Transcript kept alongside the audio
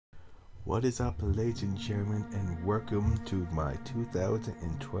What is up, ladies and gentlemen, and welcome to my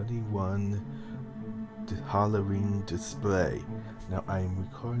 2021 Halloween display. Now, I am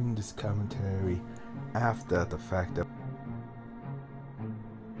recording this commentary after the fact that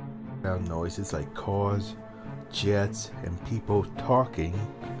background noises like cars, jets, and people talking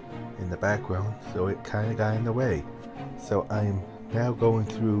in the background, so it kind of got in the way. So I am now going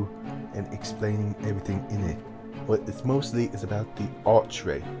through and explaining everything in it. What it's mostly is about the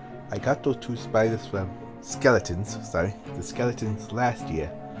archway. I got those two spiders from the skeletons last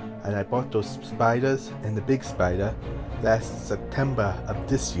year, and I bought those spiders and the big spider last September of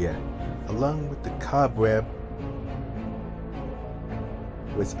this year, along with the cobweb,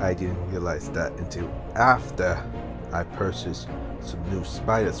 which I didn't realize that until after I purchased some new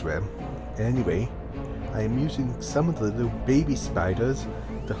spider's web. Anyway, I am using some of the little baby spiders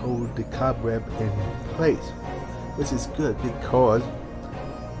to hold the cobweb in place, which is good because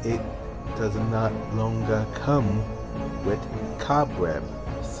it does not longer come with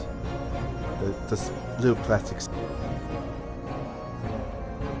cobwebs. The little plastics.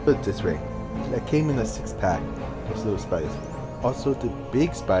 Put it this way, that came in a 6-pack, those little spiders. Also, the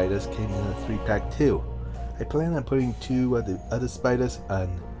big spiders came in a 3-pack too. I plan on putting 2 of the other spiders on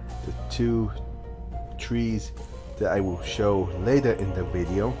the 2 trees that I will show later in the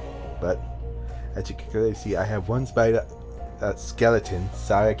video, but as you can clearly see, I have one spider skeleton.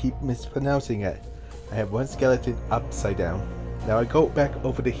 Sorry, I keep mispronouncing it. I have one skeleton upside down. Now I go back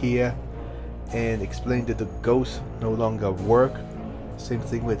over to here and explain that the ghosts no longer work. Same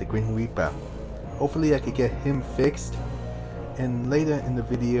thing with the Grim Reaper. Hopefully I could get him fixed, and later in the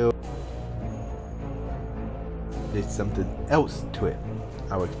video there's something else to it.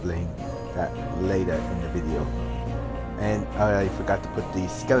 I'll explain that later in the video. And I forgot to put the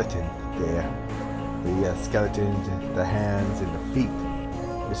skeleton there. The skeletons, the hands, and the feet.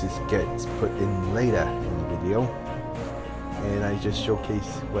 This gets put in later in the video. And I just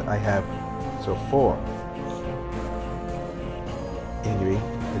showcase what I have so far. Anyway,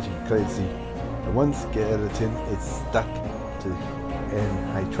 as you can clearly see, the one skeleton is stuck to,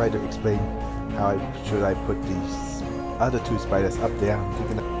 and I try to explain how should I put these other 2 spiders up there. I'm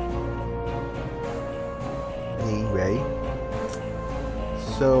thinking anyway,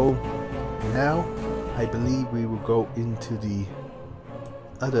 so now I believe we will go into the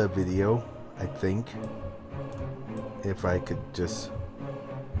other video. I think if I could just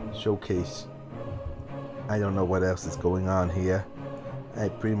showcase, I don't know what else is going on here. I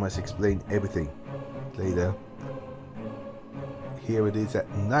pretty much explained everything later. Here it is at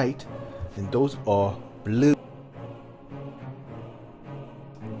night, and those are blue.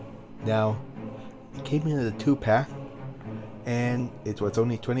 Now, it came in a 2-pack, and it was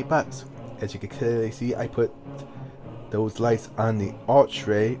only 20 bucks. As you can clearly see, I put those lights on the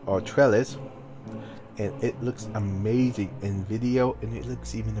archway or trellis, and it looks amazing in video, and it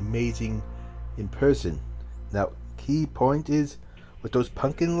looks even amazing in person. Now, key point is, with those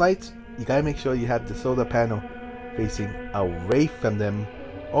pumpkin lights, you gotta make sure you have the solar panel facing away from them,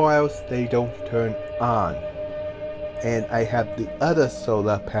 or else they don't turn on. And I have the other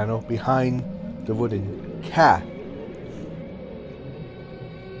solar panel behind the wooden cat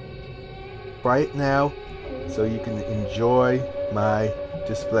right now, so you can enjoy my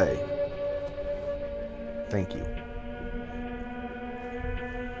display. Thank you.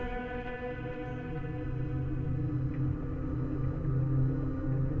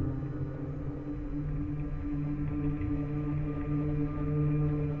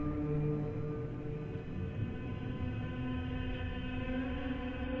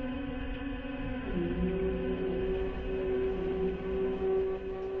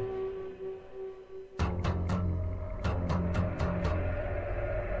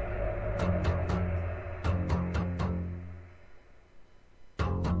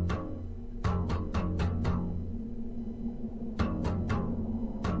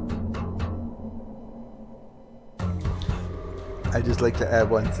 I just like to add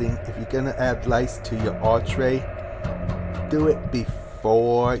one thing. If you're gonna add lights to your archway, do it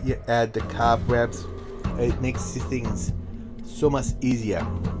before you add the cobwebs. It makes things so much easier.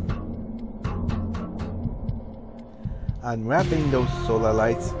 Unwrapping those solar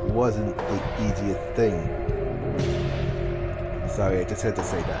lights wasn't the easiest thing. Sorry, I just had to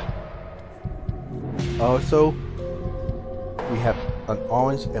say that. Also, we have an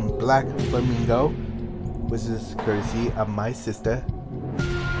orange and black flamingo, which is courtesy of my sister,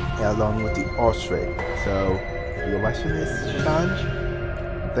 along with the archway. So, if you're watching this, Shanj,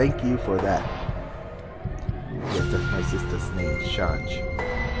 thank you for that. Yes, that's my sister's name, Shanj.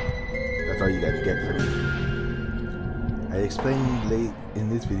 That's all you gotta get from me. I explained in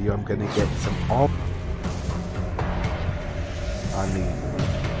this video I'm gonna get some all on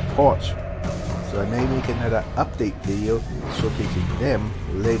the porch. So I may make another update video showcasing them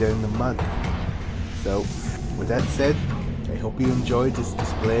later in the month. So with that said, I hope you enjoyed this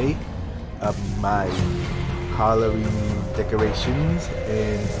display of my Halloween decorations,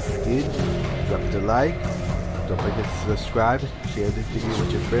 and if you did, drop it a like, don't forget to subscribe, share this video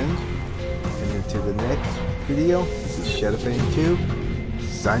with your friends, and until the next video, this is Shadowfang 2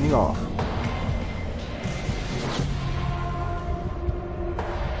 signing off.